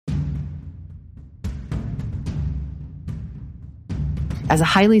As a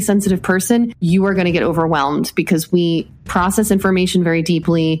highly sensitive person, you are going to get overwhelmed because we process information very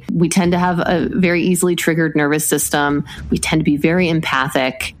deeply. We tend to have a very easily triggered nervous system. We tend to be very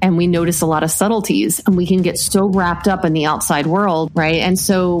empathic, and we notice a lot of subtleties, and we can get so wrapped up in the outside world, right? And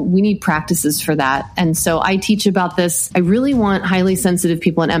so we need practices for that. And so I teach about this. I really want highly sensitive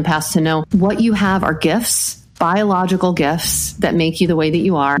people and empaths to know what you have are gifts, biological gifts that make you the way that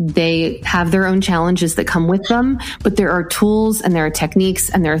you are. They have their own challenges that come with them, but there are tools and there are techniques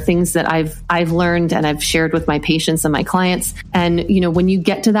and there are things that I've learned and I've shared with my patients and my clients. And, when you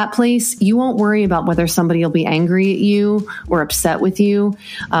get to that place, you won't worry about whether somebody will be angry at you or upset with you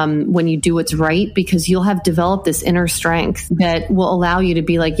when you do what's right, because you'll have developed this inner strength that will allow you to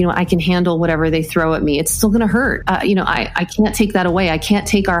be like, I can handle whatever they throw at me. It's still going to hurt. I can't take that away. I can't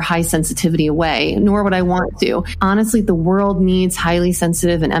take our high sensitivity away, nor would I want to. Honestly, the world needs highly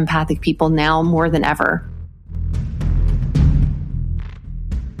sensitive and empathic people now more than ever.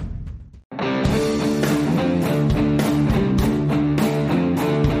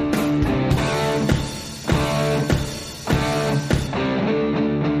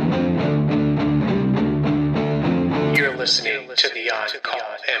 You're listening to the On Call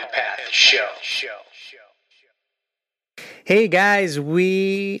Empath Show. Hey guys,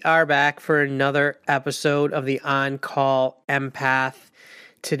 we are back for another episode of the On Call Empath.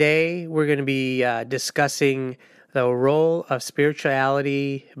 Today we're going to be discussing the role of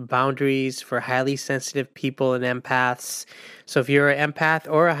spirituality, boundaries for highly sensitive people and empaths. So if you're an empath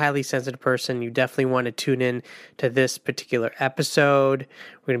or a highly sensitive person, you definitely want to tune in to this particular episode.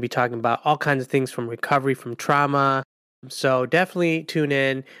 We're going to be talking about all kinds of things from recovery from trauma. So definitely tune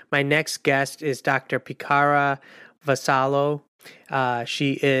in. My next guest is Dr. Picara Vassallo.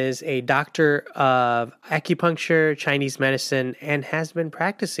 She is a doctor of acupuncture, Chinese medicine, and has been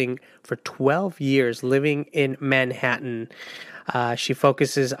practicing for 12 years living in Manhattan. She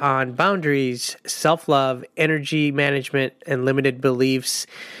focuses on boundaries, self-love, energy management, and limited beliefs.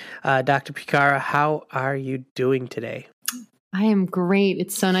 Dr. Picara, how are you doing today? I am great.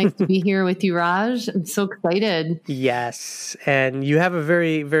 It's so nice to be here with you, Raj. I'm so excited. Yes. And you have a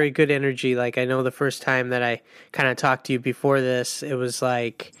very, very good energy. Like, I know the first time that I kind of talked to you before this, it was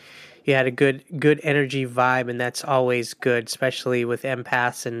like you had a good energy vibe, and that's always good, especially with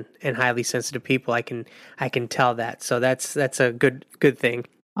empaths and highly sensitive people. I can tell that. So that's a good thing.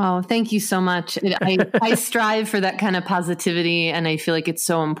 Oh, thank you so much. I strive for that kind of positivity, and I feel like it's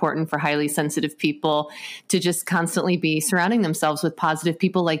so important for highly sensitive people to just constantly be surrounding themselves with positive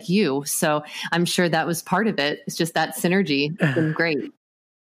people like you. So I'm sure that was part of it. It's just that synergy. It's been great.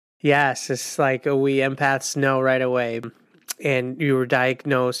 Yes, it's like we empaths know right away. And you were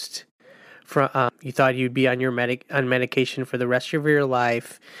diagnosed from, you thought you'd be on on medication for the rest of your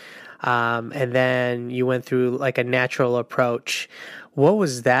life. And then you went through like a natural approach. What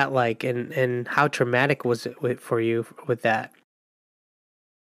was that like, and how traumatic was it for you with that?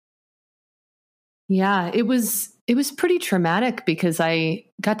 Yeah, it was pretty traumatic because I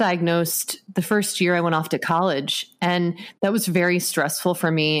got diagnosed the first year I went off to college, and that was very stressful for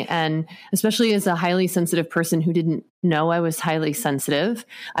me. And especially as a highly sensitive person who didn't know I was highly sensitive,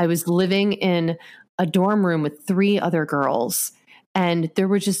 I was living in a dorm room with 3 other girls, and there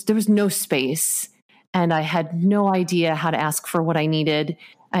was no space. And I had no idea how to ask for what I needed.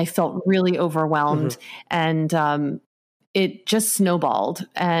 I felt really overwhelmed, and it just snowballed,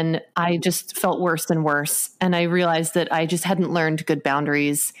 and I just felt worse and worse. And I realized that I just hadn't learned good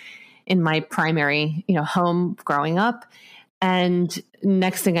boundaries in my primary, home growing up. And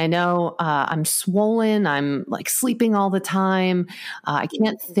next thing I know, I'm swollen. I'm like sleeping all the time. I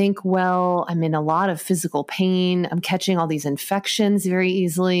can't think well. I'm in a lot of physical pain. I'm catching all these infections very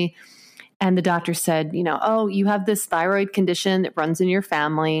easily. And the doctor said, oh, you have this thyroid condition that runs in your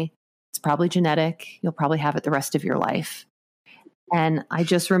family. It's probably genetic. You'll probably have it the rest of your life. And I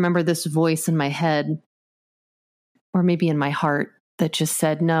just remember this voice in my head, or maybe in my heart, that just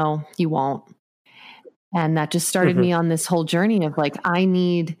said, no, you won't. And that just started me on this whole journey of like, I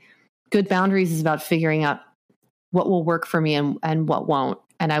need good boundaries is about figuring out what will work for me and what won't.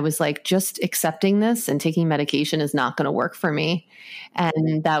 And I was like, just accepting this and taking medication is not going to work for me.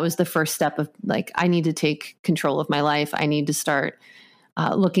 And that was the first step of like, I need to take control of my life. I need to start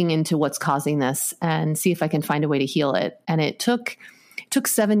looking into what's causing this and see if I can find a way to heal it. And it took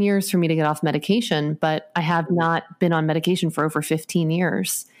 7 years for me to get off medication, but I have not been on medication for over 15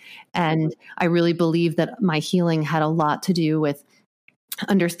 years. And I really believe that my healing had a lot to do with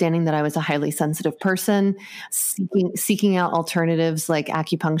understanding that I was a highly sensitive person, seeking out alternatives like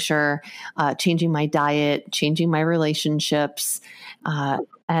acupuncture, changing my diet, changing my relationships,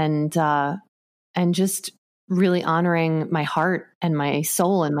 and just really honoring my heart and my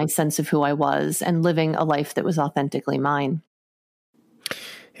soul and my sense of who I was and living a life that was authentically mine.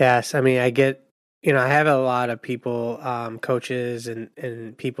 Yes. I mean, I have a lot of people, coaches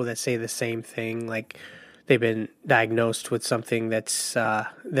and people that say the same thing. Like they've been diagnosed with something that's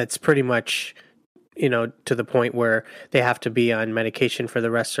pretty much, to the point where they have to be on medication for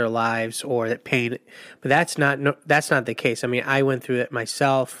the rest of their lives, or that pain. But that's not the case. I mean, I went through it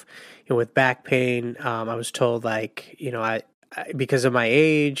myself, with back pain. I was told, like, because of my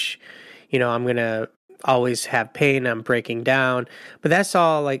age, I'm going to always have pain. I'm breaking down. But that's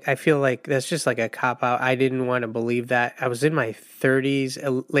all, like, I feel like that's just like a cop out. I didn't want to believe that. I was in my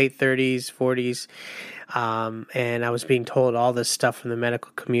 30s, late 30s, 40s. And I was being told all this stuff from the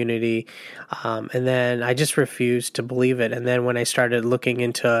medical community. And then I just refused to believe it. And then when I started looking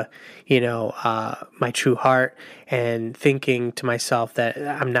into, my true heart and thinking to myself that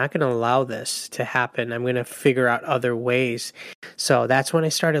I'm not going to allow this to happen, I'm going to figure out other ways. So that's when I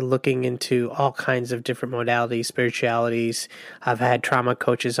started looking into all kinds of different modalities, spiritualities. I've had trauma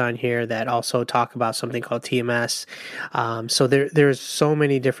coaches on here that also talk about something called TMS. So there's so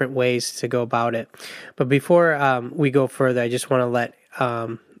many different ways to go about it. But before we go further, I just want to let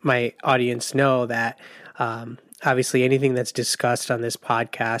my audience know that obviously anything that's discussed on this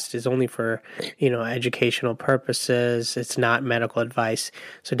podcast is only for, educational purposes. It's not medical advice.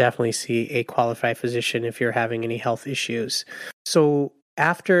 So definitely see a qualified physician if you're having any health issues. So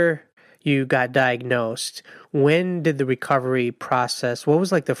after you got diagnosed, when did the recovery process, what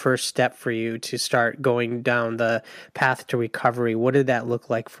was like the first step for you to start going down the path to recovery? What did that look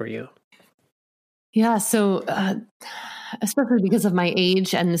like for you? Yeah. So, especially because of my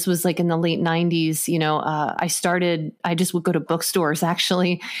age, and this was like in the late 90s, I just would go to bookstores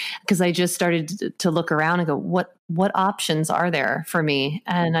actually, because I just started to look around and go, what options are there for me?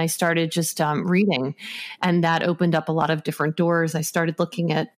 And I started just reading, and that opened up a lot of different doors. I started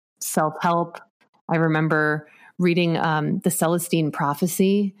looking at self-help. I remember reading the Celestine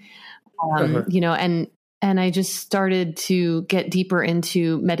Prophecy, and I just started to get deeper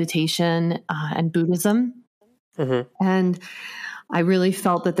into meditation and Buddhism. Mm-hmm. And I really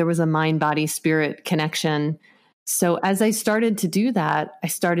felt that there was a mind, body, spirit connection. So as I started to do that, I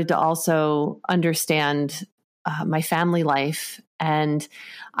started to also understand my family life. And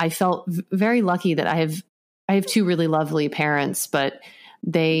I felt very lucky that I have two really lovely parents, but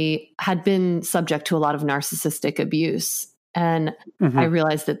they had been subject to a lot of narcissistic abuse. And I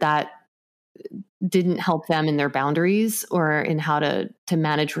realized that didn't help them in their boundaries or in how to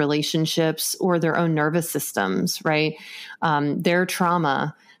manage relationships or their own nervous systems, right? Their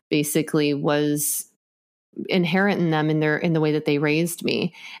trauma basically was inherent in them in the way that they raised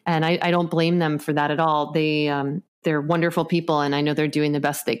me. And I don't blame them for that at all. They're wonderful people, and I know they're doing the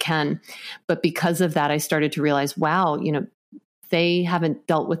best they can. But because of that, I started to realize, wow, they haven't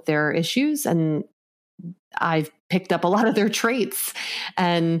dealt with their issues, and I've picked up a lot of their traits.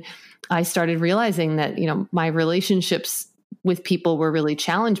 And I started realizing that, my relationships with people were really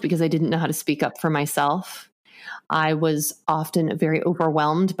challenged because I didn't know how to speak up for myself. I was often very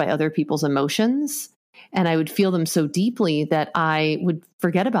overwhelmed by other people's emotions, and I would feel them so deeply that I would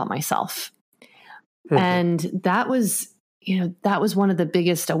forget about myself. Mm-hmm. And that was one of the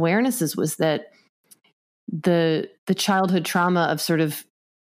biggest awarenesses, was that the childhood trauma of sort of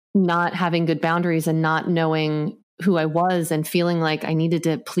not having good boundaries and not knowing who I was and feeling like I needed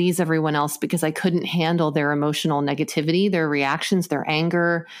to please everyone else because I couldn't handle their emotional negativity, their reactions, their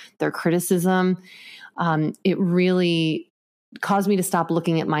anger, their criticism. It really caused me to stop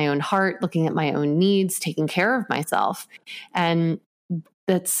looking at my own heart, looking at my own needs, taking care of myself. And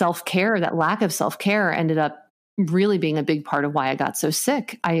that self-care, that lack of self-care, ended up really being a big part of why I got so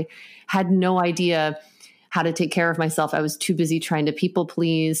sick. I had no idea how to take care of myself. I was too busy trying to people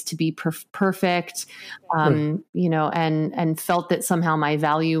please, to be perfect, and felt that somehow my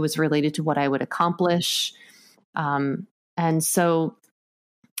value was related to what I would accomplish. And so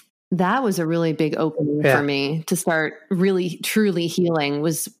that was a really big opening for me to start really, truly healing,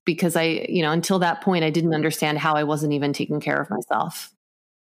 was because I, until that point, I didn't understand how I wasn't even taking care of myself.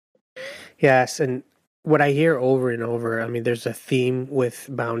 Yes. And what I hear over and over, I mean, there's a theme with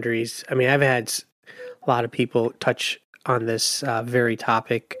boundaries. I mean, I've had a lot of people touch on this very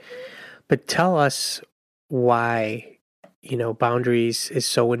topic, but tell us why, boundaries is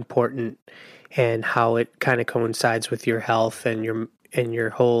so important and how it kind of coincides with your health and your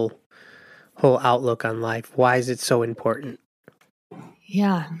whole outlook on life. Why is it so important?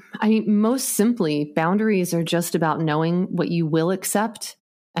 Yeah. I mean, most simply, boundaries are just about knowing what you will accept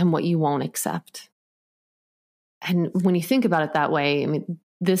and what you won't accept. And when you think about it that way, I mean,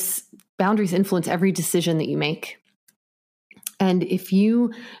 this boundaries influence every decision that you make. And if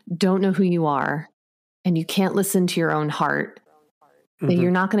you don't know who you are and you can't listen to your own heart, then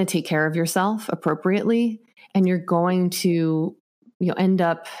you're not going to take care of yourself appropriately, and you're going to end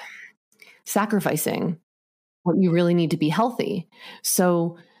up sacrificing what you really need to be healthy.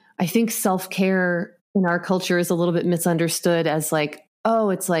 So I think self-care in our culture is a little bit misunderstood as like, oh,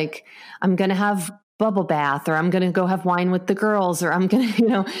 it's like, I'm going to have bubble bath, or I'm going to go have wine with the girls, or I'm going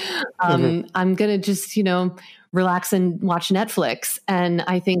to, I'm going to just, relax and watch Netflix. And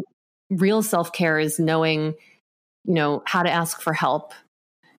I think real self-care is knowing, how to ask for help,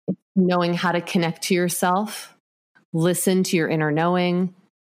 knowing how to connect to yourself, listen to your inner knowing,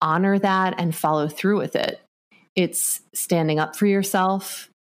 honor that, and follow through with it. It's standing up for yourself.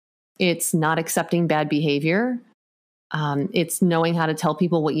 It's not accepting bad behavior. It's knowing how to tell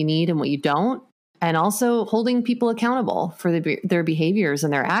people what you need and what you don't, and also holding people accountable for their behaviors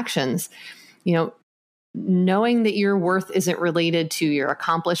and their actions. Knowing that your worth isn't related to your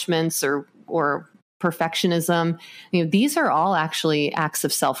accomplishments or perfectionism. These are all actually acts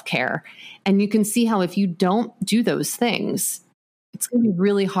of self-care. And you can see how if you don't do those things, it's going to be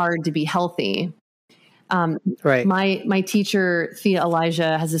really hard to be healthy. Right. My teacher, Thea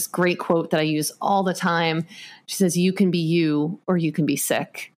Elijah, has this great quote that I use all the time. She says, "You can be you, or you can be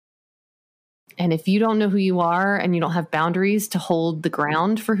sick." And if you don't know who you are and you don't have boundaries to hold the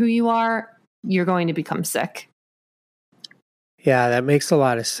ground for who you are, you're going to become sick. Yeah, that makes a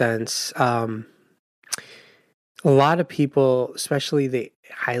lot of sense. A lot of people, especially the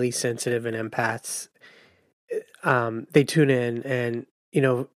highly sensitive and empaths, they tune in and,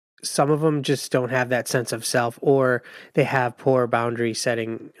 some of them just don't have that sense of self, or they have poor boundary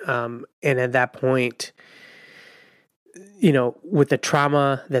setting. And at that point, with the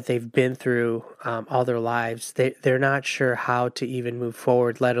trauma that they've been through all their lives, they're not sure how to even move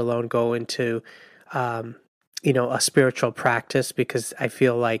forward, let alone go into, a spiritual practice, because I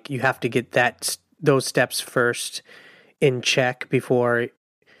feel like you have to get those steps first in check before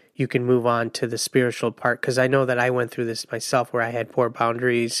you can move on to the spiritual part. Because I know that I went through this myself, where I had poor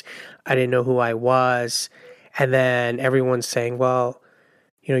boundaries. I didn't know who I was. And then everyone's saying, well,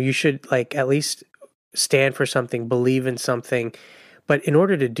 you should at least stand for something, believe in something. But in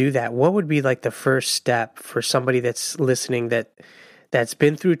order to do that, what would be the first step for somebody that's listening that's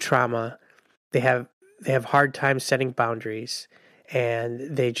been through trauma? They have hard time setting boundaries,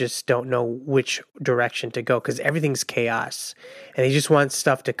 and they just don't know which direction to go because everything's chaos, and they just want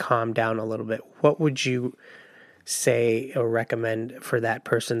stuff to calm down a little bit. What would you say or recommend for that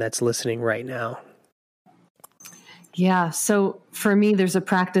person that's listening right now? Yeah. So for me, there's a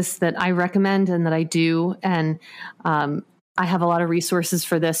practice that I recommend and that I do. And I have a lot of resources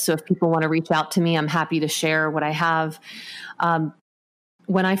for this. So if people want to reach out to me, I'm happy to share what I have.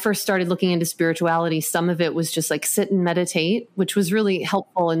 When I first started looking into spirituality, some of it was just sit and meditate, which was really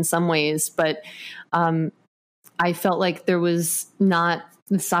helpful in some ways. But I felt like there was not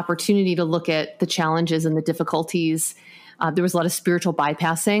this opportunity to look at the challenges and the difficulties. There was a lot of spiritual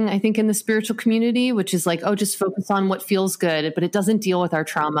bypassing, I think, in the spiritual community, which is just focus on what feels good, but it doesn't deal with our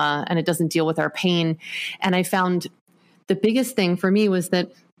trauma and it doesn't deal with our pain. And I found the biggest thing for me was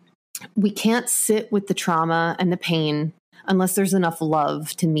that we can't sit with the trauma and the pain unless there's enough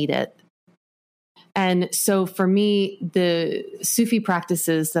love to meet it. And so for me, the Sufi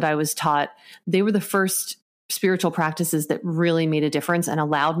practices that I was taught, they were the first spiritual practices that really made a difference and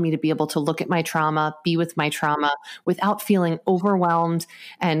allowed me to be able to look at my trauma, be with my trauma without feeling overwhelmed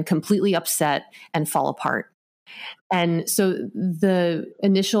and completely upset and fall apart. And so the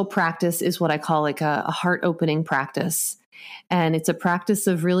initial practice is what I call a heart opening practice. And it's a practice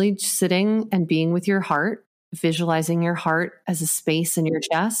of really sitting and being with your heart, visualizing your heart as a space in your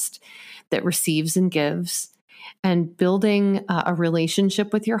chest that receives and gives, and building a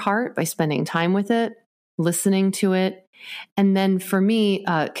relationship with your heart by spending time with it, listening to it. And then for me,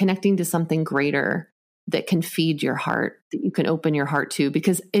 connecting to something greater that can feed your heart, that you can open your heart to.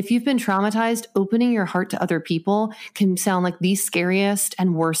 Because if you've been traumatized, opening your heart to other people can sound like the scariest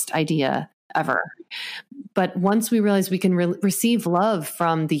and worst idea ever. But once we realize we can receive love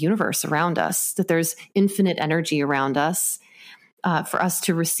from the universe around us, that there's infinite energy around us for us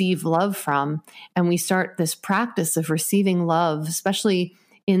to receive love from, and we start this practice of receiving love, especially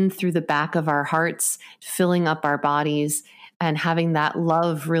in through the back of our hearts, filling up our bodies and having that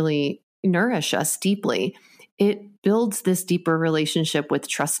love really nourish us deeply, it builds this deeper relationship with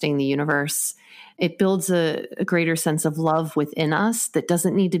trusting the universe. It builds a greater sense of love within us that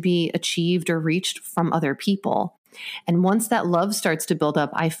doesn't need to be achieved or reached from other people. And once that love starts to build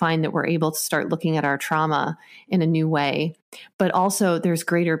up, I find that we're able to start looking at our trauma in a new way. But also there's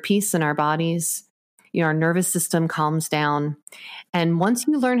greater peace in our bodies. Our nervous system calms down. And once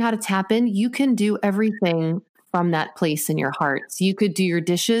you learn how to tap in, you can do everything from that place in your heart. So you could do your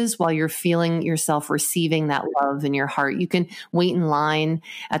dishes while you're feeling yourself receiving that love in your heart. You can wait in line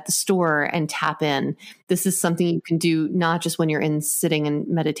at the store and tap in. This is something you can do not just when you're sitting in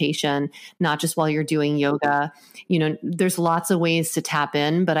meditation, not just while you're doing yoga. There's lots of ways to tap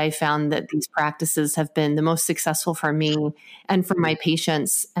in, but I found that these practices have been the most successful for me and for my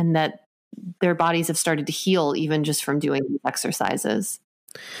patients, and that their bodies have started to heal even just from doing these exercises.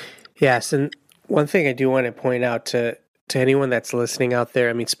 Yes. And one thing I do want to point out to anyone that's listening out there,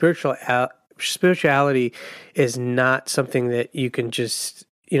 I mean, spirituality is not something that you can just,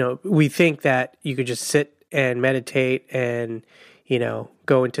 we think that you could just sit and meditate and,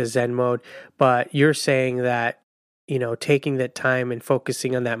 go into Zen mode. But you're saying that, taking that time and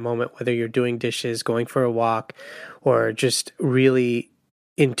focusing on that moment, whether you're doing dishes, going for a walk, or just really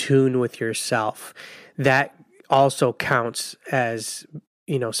in tune with yourself, that also counts as,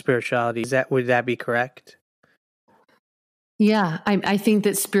 spirituality. Would that be correct? Yeah, I think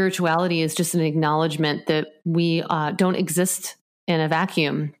that spirituality is just an acknowledgement that we don't exist in a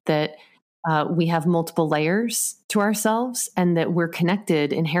vacuum, that we have multiple layers to ourselves, and that we're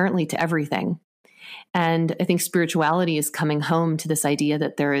connected inherently to everything. And I think spirituality is coming home to this idea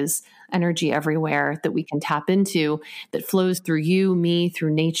that there is energy everywhere that we can tap into, that flows through you, me,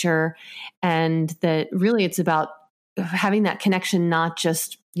 through nature. And that really it's about having that connection, not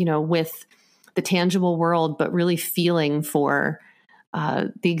just, with the tangible world, but really feeling for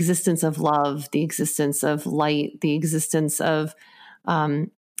the existence of love, the existence of light, the existence of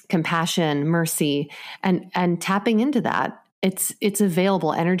compassion, mercy, and tapping into that. It's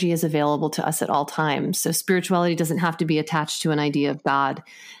available. Energy is available to us at all times. So spirituality doesn't have to be attached to an idea of God.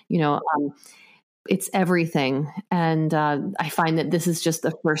 It's everything. And I find that this is just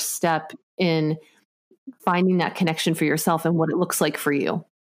the first step in finding that connection for yourself and what it looks like for you.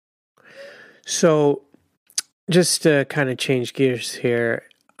 So just to kind of change gears here,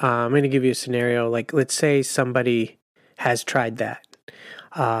 I'm going to give you a scenario. Like, let's say somebody has tried that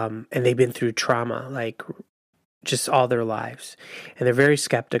and they've been through trauma, like just all their lives, and they're very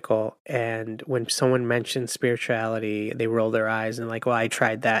skeptical. And when someone mentions spirituality, they roll their eyes and like, well, I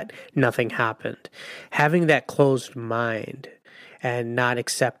tried that, nothing happened. Having that closed mind and not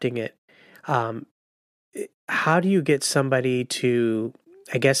accepting it, how do you get somebody to,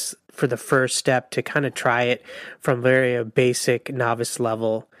 I guess, for the first step, to kind of try it from very basic novice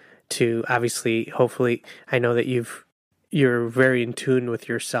level to obviously, hopefully, I know that you're very in tune with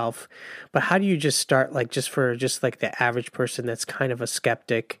yourself, but how do you just start, like, just like the average person that's kind of a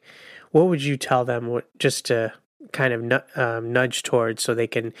skeptic, what would you tell them just to kind of nudge towards, so they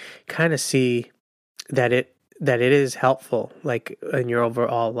can kind of see that it is helpful, like in your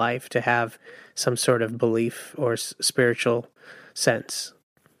overall life, to have some sort of belief or spiritual sense?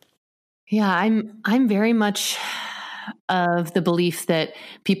 Yeah, I'm very much of the belief that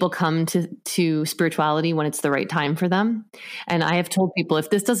people come to spirituality when it's the right time for them. And I have told people, if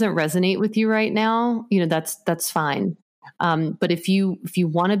this doesn't resonate with you right now, that's fine. But if you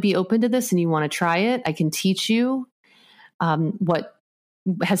want to be open to this and you want to try it, I can teach you what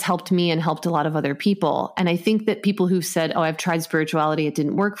has helped me and helped a lot of other people. And I think that people who said, oh, I've tried spirituality, it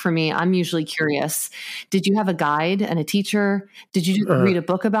didn't work for me, I'm usually curious. Did you have a guide and a teacher? Did you just read a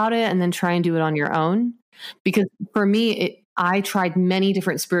book about it and then try and do it on your own? Because for me, I tried many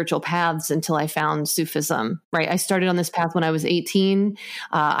different spiritual paths until I found Sufism, right? I started on this path when I was 18.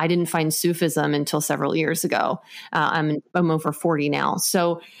 I didn't find Sufism until several years ago. I'm over 40 now.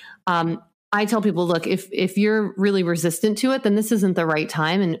 So, I tell people, look, if you're really resistant to it, then this isn't the right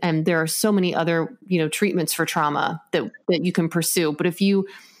time. And there are so many other, treatments for trauma that you can pursue. But if you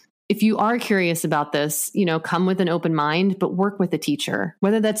are curious about this, come with an open mind, but work with a teacher,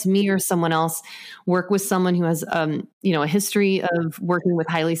 whether that's me or someone else. Work with someone who has, a history of working with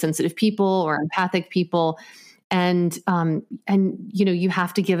highly sensitive people or empathic people. And you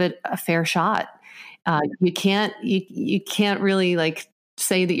have to give it a fair shot. You can't really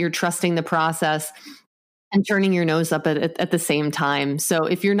say that you're trusting the process and turning your nose up at the same time. So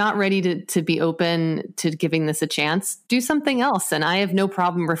if you're not ready to be open to giving this a chance, do something else. And I have no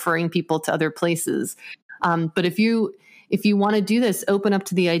problem referring people to other places. But if you want to do this, open up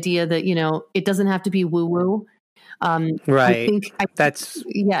to the idea that, it doesn't have to be woo-woo. Right.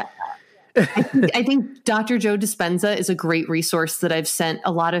 I think Dr. Joe Dispenza is a great resource that I've sent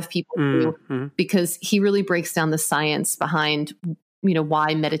a lot of people to, because he really breaks down the science behind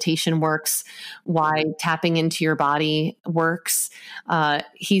why meditation works, why tapping into your body works.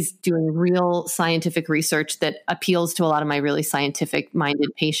 He's doing real scientific research that appeals to a lot of my really scientific minded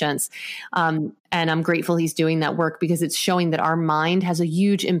patients. And I'm grateful he's doing that work because it's showing that our mind has a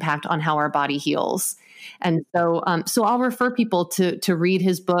huge impact on how our body heals. And so I'll refer people to read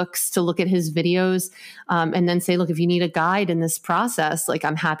his books, to look at his videos, and then say, look, if you need a guide in this process, like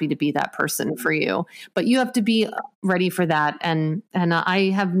I'm happy to be that person for you. But you have to be ready for that. And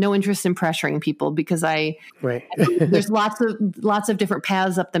I have no interest in pressuring people because there's lots of different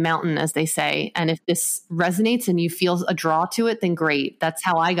paths up the mountain, as they say. And if this resonates and you feel a draw to it, then great. That's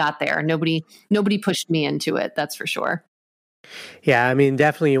how I got there. Nobody pushed me into it. That's for sure. Yeah, I mean,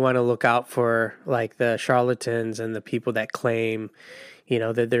 definitely you want to look out for like the charlatans and the people that claim,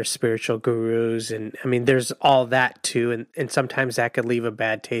 that they're spiritual gurus. And I mean, there's all that too. And sometimes that could leave a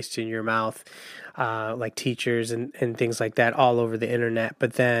bad taste in your mouth, like teachers and things like that all over the internet.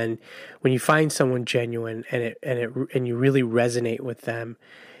 But then when you find someone genuine and you really resonate with them,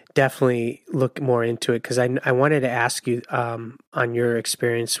 definitely look more into it, because I wanted to ask you on your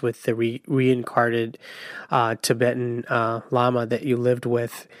experience with the reincarnated Tibetan Lama that you lived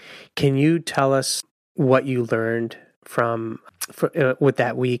with. Can you tell us what you learned with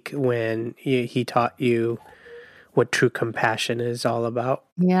that week when he taught you what true compassion is all about?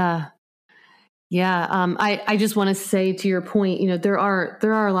 Yeah. I just want to say, to your point, there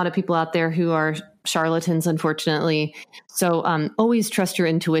are a lot of people out there who are charlatans, unfortunately. So always trust your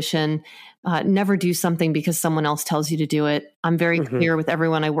intuition. Never do something because someone else tells you to do it. I'm very clear with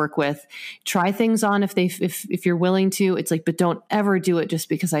everyone I work with. Try things on if you're willing to. It's like, but don't ever do it just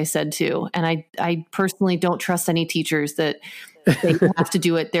because I said to. And I personally don't trust any teachers that they have to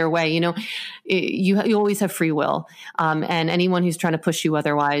do it their way. You always have free will. And anyone who's trying to push you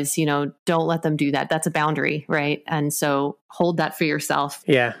otherwise, don't let them do that. That's a boundary, right? And so hold that for yourself.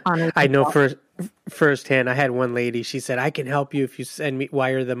 Yeah. I know firsthand. I had one lady, she said, I can help you if you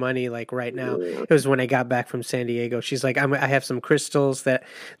wire the money like right now. It was when I got back from San Diego. She's like, I have some crystals that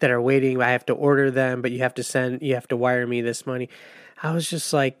are waiting. I have to order them, but you have to wire me this money. I was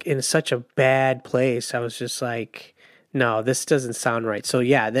just like in such a bad place. I was just like, no, this doesn't sound right. So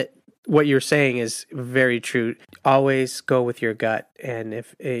yeah, that what you're saying is very true. Always go with your gut, and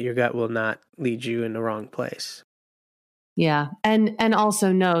if your gut will not lead you in the wrong place. Yeah. And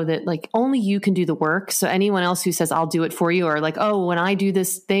also know that like only you can do the work. So anyone else who says I'll do it for you, or like, oh, when I do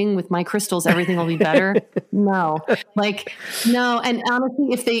this thing with my crystals, everything will be better. No. And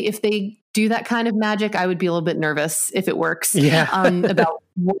honestly, if they do that kind of magic, I would be a little bit nervous if it works. Yeah. About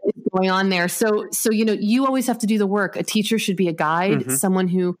what is going on there. So you always have to do the work. A teacher should be a guide, someone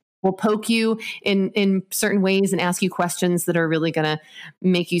who will poke you in certain ways and ask you questions that are really going to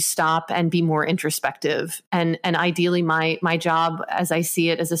make you stop and be more introspective. And ideally my job, as I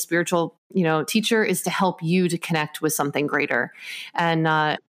see it as a spiritual, teacher, is to help you to connect with something greater. And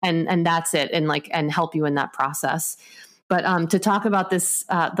that's it. And help you in that process. But to talk about this,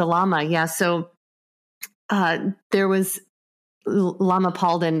 the Lama. Yeah. So there was Lama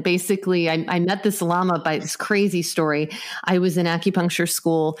Palden. Basically, I met this Lama by this crazy story. I was in acupuncture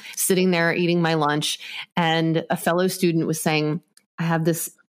school, sitting there eating my lunch, and a fellow student was saying, I have this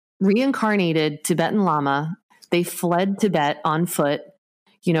reincarnated Tibetan Lama. They fled Tibet on foot,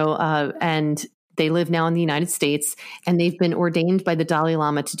 and they live now in the United States, and they've been ordained by the Dalai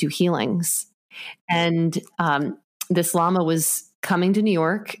Lama to do healings. And this Lama was coming to New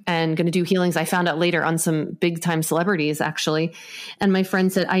York and going to do healings. I found out later on some big time celebrities, actually. And my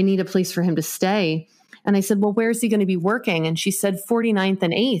friend said, I need a place for him to stay. And I said, well, where's he going to be working? And she said 49th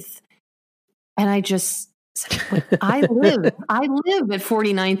and 8th. And I just said, I live at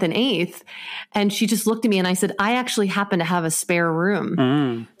 49th and 8th. And she just looked at me and I said, I actually happen to have a spare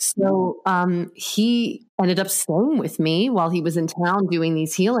room. So he ended up staying with me while he was in town doing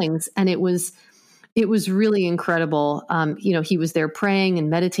these healings. And it was really incredible. He was there praying and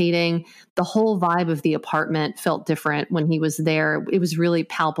meditating. The whole vibe of the apartment felt different when he was there. It was really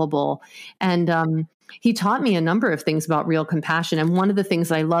palpable. And he taught me a number of things about real compassion. And one of the things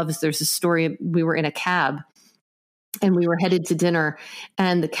that I love is there's a story. We were in a cab and we were headed to dinner,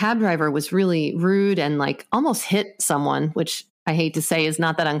 and the cab driver was really rude and like almost hit someone, which I hate to say is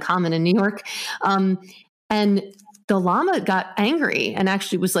not that uncommon in New York. And the Lama got angry and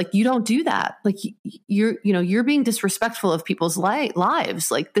actually was like, you don't do that. Like you're being disrespectful of people's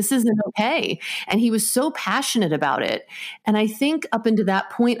lives. Like this isn't okay. And he was so passionate about it. And I think up until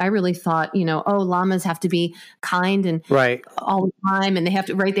that point, I really thought, Lamas have to be kind and right all the time. And they have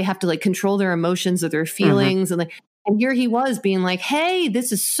to like control their emotions or their feelings. And like, And here he was being like, hey,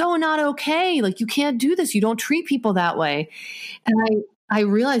 this is so not okay. Like, you can't do this. You don't treat people that way. And I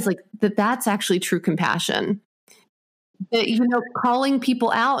realized like that's actually true compassion. That, calling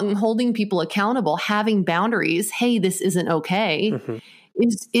people out and holding people accountable, having boundaries, hey, this isn't okay,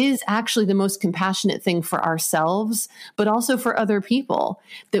 is actually the most compassionate thing for ourselves, but also for other people.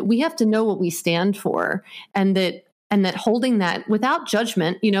 That we have to know what we stand for, and that holding that without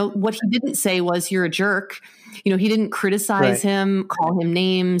judgment. What he didn't say was, you're a jerk. He didn't criticize him, call him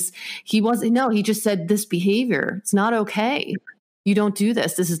names. He just said, this behavior, it's not okay. You don't do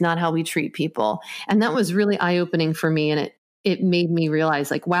this. This is not how we treat people. And that was really eye-opening for me. And it made me realize,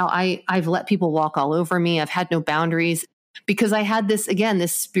 like, wow, I've let people walk all over me. I've had no boundaries because I had this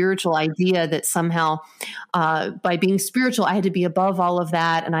spiritual idea that somehow by being spiritual, I had to be above all of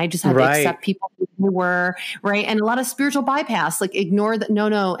that. And I just had to accept people who they were, right? And a lot of spiritual bypass, like ignore that.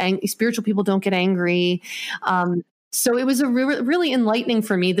 No, spiritual people don't get angry. So it was a really enlightening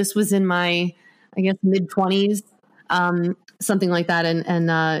for me. This was in my, I guess, mid-20s. Something like that.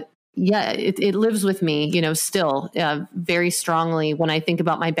 It lives with me, still very strongly. When I think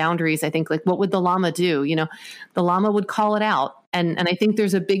about my boundaries, I think, like, what would the Lama do? The Lama would call it out. And I think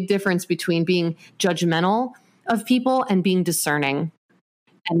there's a big difference between being judgmental of people and being discerning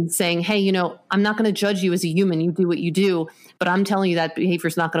and saying, hey, I'm not going to judge you as a human. You do what you do, but I'm telling you that behavior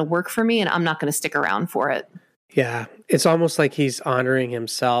is not going to work for me, and I'm not going to stick around for it. Yeah. It's almost like he's honoring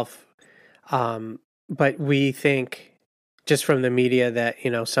himself. But we think, just from the media, that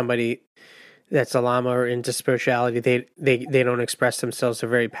somebody that's a Lama or into spirituality, they don't express themselves. They're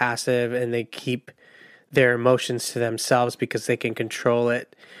very passive, and they keep their emotions to themselves because they can control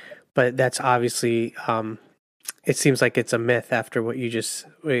it. But that's obviously, it seems like it's a myth after what you just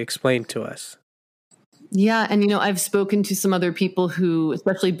explained to us. Yeah. And, I've spoken to some other people who,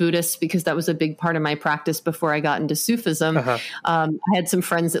 especially Buddhists, because that was a big part of my practice before I got into Sufism. I had some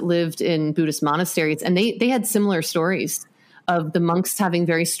friends that lived in Buddhist monasteries, and they had similar stories of the monks having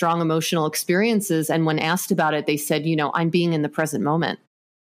very strong emotional experiences. And when asked about it, they said, I'm being in the present moment.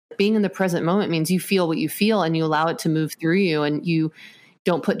 Being in the present moment means you feel what you feel and you allow it to move through you, and you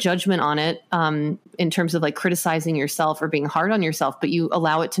don't put judgment on it in terms of like criticizing yourself or being hard on yourself, but you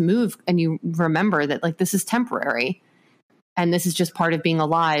allow it to move, and you remember that, like, this is temporary and this is just part of being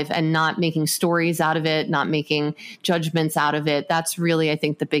alive, and not making stories out of it, not making judgments out of it. That's really, I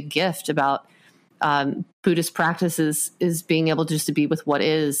think, the big gift about Buddhist practices is being able just to be with what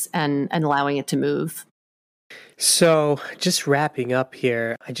is and allowing it to move. So just wrapping up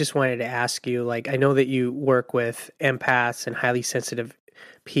here, I just wanted to ask you, like, I know that you work with empaths and highly sensitive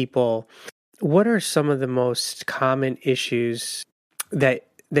people. What are some of the most common issues that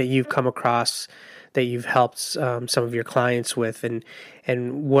you've come across, that you've helped some of your clients with, and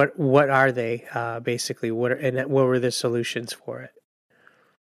what are they basically? What were the solutions for it?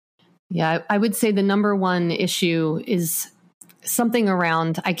 Yeah, I would say the number one issue is something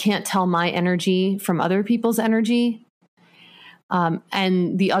around, I can't tell my energy from other people's energy.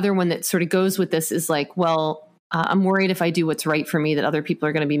 And the other one that sort of goes with this is like, well, I'm worried if I do what's right for me, that other people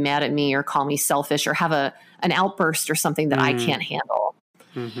are going to be mad at me or call me selfish or have an outburst or something that I can't handle.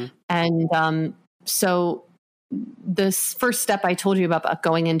 And so this first step I told you about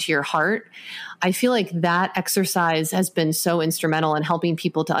going into your heart, I feel like that exercise has been so instrumental in helping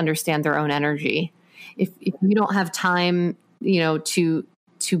people to understand their own energy. If you don't have time,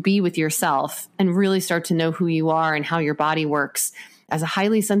 to be with yourself and really start to know who you are and how your body works, as a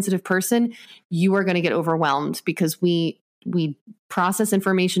highly sensitive person, you are going to get overwhelmed because we process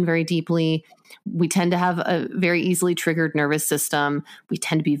information very deeply. We tend to have a very easily triggered nervous system. We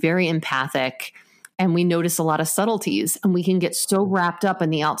tend to be very empathic, and we notice a lot of subtleties, and we can get so wrapped up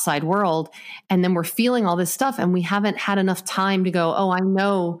in the outside world. And then we're feeling all this stuff, and we haven't had enough time to go, oh, I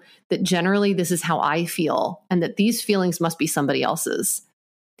know that generally this is how I feel, and that these feelings must be somebody else's.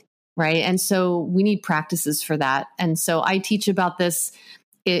 Right. And so we need practices for that. And so I teach about this.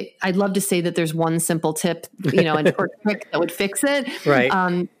 I'd love to say that there's one simple tip, or trick that would fix it. Right.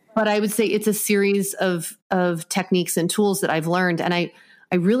 But I would say it's a series of techniques and tools that I've learned. And I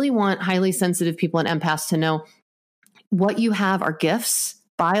really want highly sensitive people and empaths to know what you have are gifts,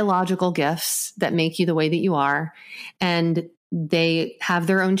 biological gifts that make you the way that you are. And they have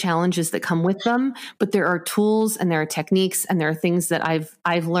their own challenges that come with them, but there are tools and there are techniques and there are things that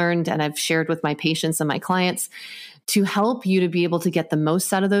I've learned and I've shared with my patients and my clients to help you to be able to get the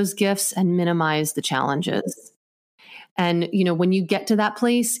most out of those gifts and minimize the challenges. And, when you get to that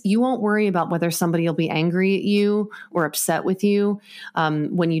place, you won't worry about whether somebody will be angry at you or upset with you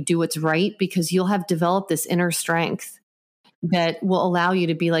when you do what's right, because you'll have developed this inner strength. that will allow you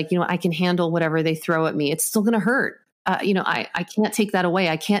to be like, I can handle whatever they throw at me. It's still going to hurt. I can't take that away.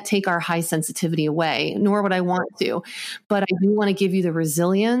 I can't take our high sensitivity away, nor would I want to. But I do want to give you the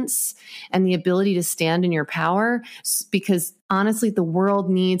resilience and the ability to stand in your power, because honestly, the world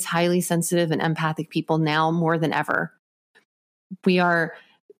needs highly sensitive and empathic people now more than ever. We are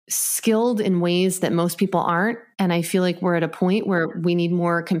skilled in ways that most people aren't. And I feel like we're at a point where we need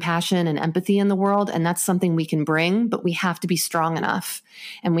more compassion and empathy in the world. And that's something we can bring, but we have to be strong enough,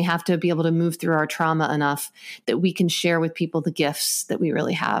 and we have to be able to move through our trauma enough that we can share with people the gifts that we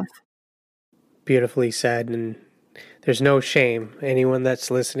really have. Beautifully said. And there's no shame. Anyone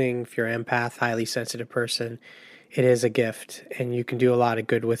that's listening, if you're an empath, highly sensitive person, it is a gift, and you can do a lot of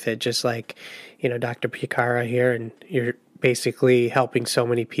good with it. Just like, Dr. Picara here, and you're basically helping so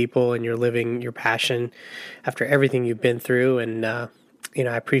many people, and you're living your passion after everything you've been through. And, I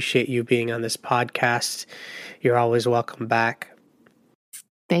appreciate you being on this podcast. You're always welcome back.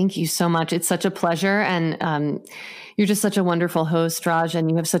 Thank you so much. It's such a pleasure. And you're just such a wonderful host, Raj,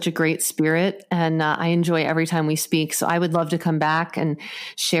 and you have such a great spirit. And I enjoy every time we speak. So I would love to come back and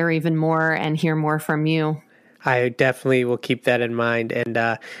share even more and hear more from you. I definitely will keep that in mind.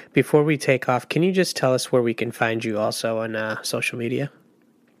 And before we take off, can you just tell us where we can find you also on social media?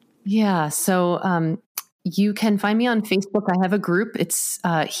 Yeah. So you can find me on Facebook. I have a group. It's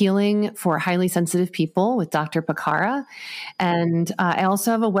Healing for Highly Sensitive People with Dr. Picara. And I also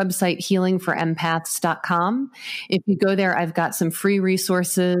have a website, healingforempaths.com. If you go there, I've got some free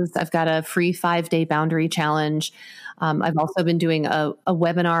resources. I've got a free 5-day boundary challenge. I've also been doing a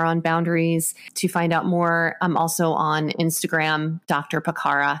webinar on boundaries. To find out more, I'm also on Instagram, Dr.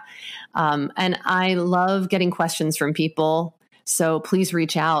 Picara. And I love getting questions from people. So please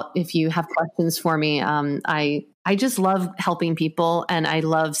reach out if you have questions for me. I just love helping people, and I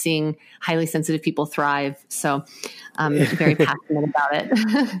love seeing highly sensitive people thrive. So I'm very passionate about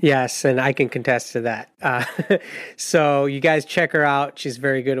it. Yes, and I can contest to that. So you guys check her out. She's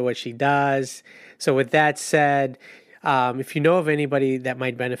very good at what she does. So with that said, if you know of anybody that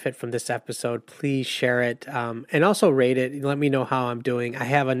might benefit from this episode, please share it, and also rate it. Let me know how I'm doing. I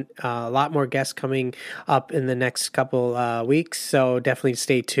have a lot more guests coming up in the next couple weeks, so definitely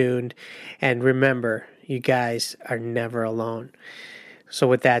stay tuned. And remember, you guys are never alone. So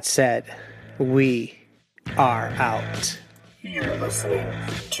with that said, we are out. You're listening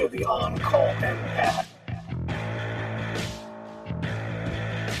to the On Call Empath.